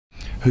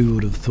Who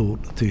would have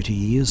thought 30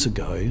 years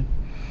ago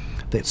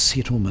that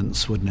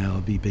settlements would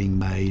now be being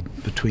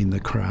made between the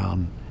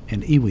Crown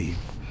and iwi?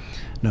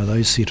 Now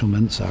those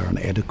settlements are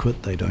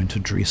inadequate, they don't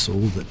address all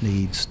that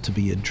needs to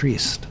be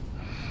addressed.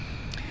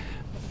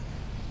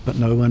 But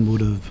no one would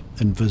have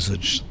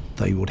envisaged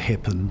they would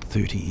happen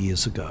 30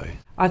 years ago.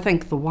 I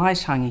think the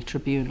Waitangi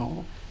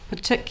Tribunal,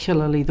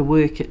 particularly the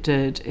work it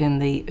did in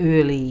the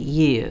early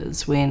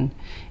years when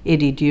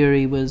Eddie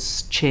Dury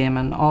was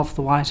chairman of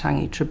the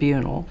Waitangi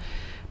Tribunal,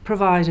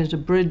 provided a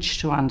bridge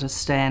to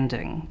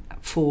understanding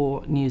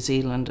for New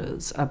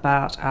Zealanders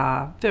about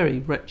our very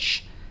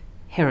rich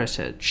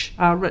heritage,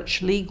 our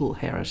rich legal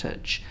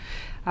heritage,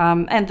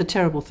 and the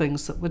terrible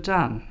things that were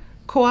done.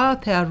 Ko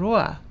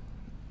Aotearoa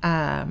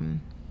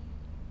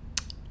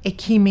e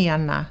kimi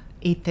ana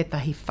I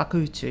tētahi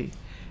whakautu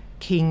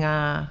ki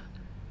ngā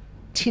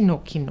tino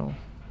kino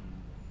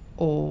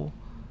o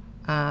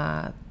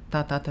tā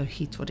tātou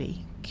hitori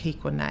ki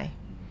konei.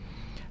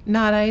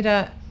 Nā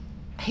reira,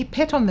 he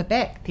pat on the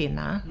back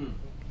tēnā.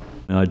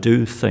 I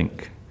do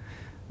think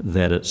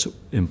that it's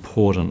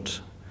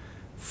important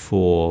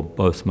for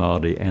both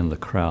Māori and the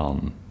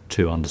Crown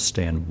to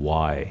understand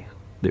why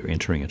they're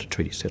entering into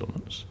treaty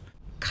settlements.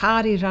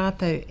 Kāri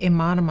rātou e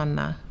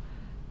māramana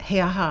he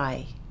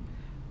ahai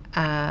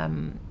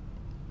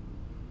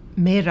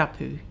me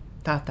rapu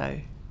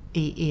tātou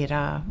I e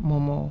rā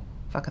momo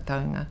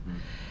whakataunga.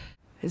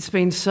 It's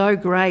been so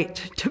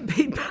great to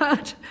be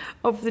part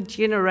of the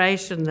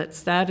generation that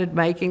started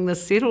making the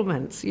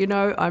settlements. You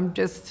know, I'm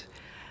just...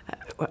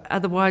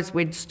 Otherwise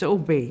we'd still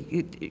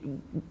be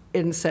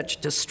in such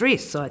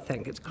distress, I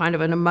think. It's kind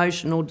of an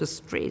emotional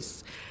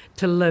distress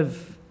to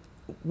live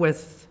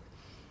with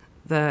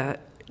the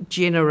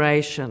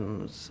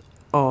generations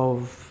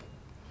of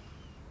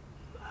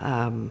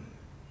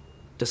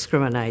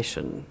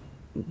discrimination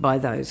by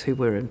those who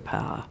were in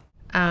power.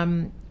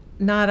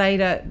 Nā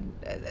reira,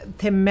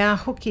 te mea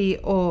hoki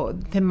o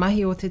te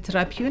mahi o te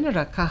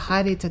tribunal, ka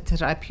haere te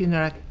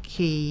tribunal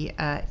ki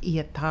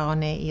ia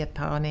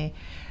taone.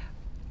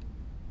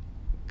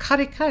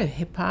 Karekau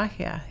he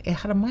pāhea e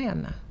hara mai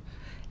ana.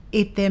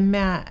 E te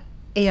mea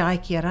e ai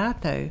ki a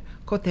rātou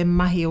ko te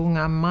mahi o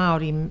ngā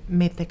Māori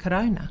me te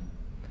karauna.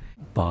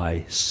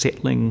 By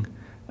settling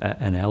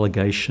an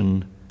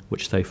allegation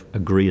which they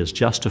agree is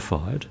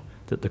justified,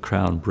 that the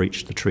Crown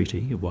breached the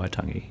Treaty of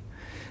Waitangi,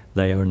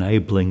 they are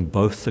enabling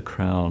both the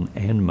Crown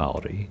and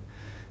Māori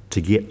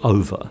to get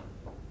over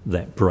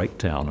that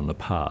breakdown in the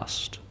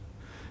past.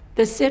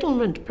 The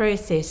settlement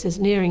process is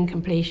nearing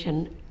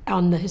completion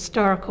on the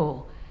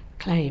historical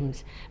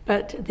claims,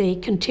 but the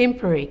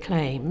contemporary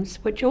claims,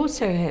 which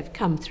also have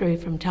come through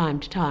from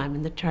time to time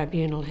and the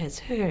tribunal has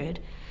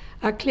heard,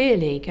 are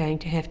clearly going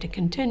to have to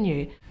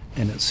continue.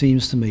 And it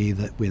seems to me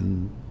that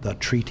when the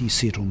treaty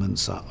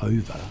settlements are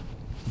over,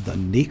 the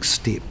next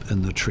step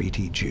in the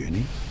treaty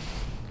journey,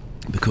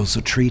 because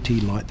the treaty,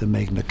 like the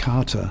Magna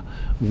Carta,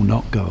 will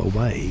not go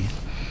away,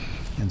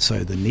 and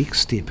so the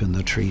next step in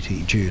the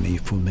treaty journey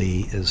for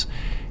me is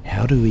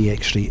how do we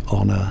actually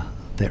honour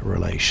that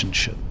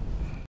relationship?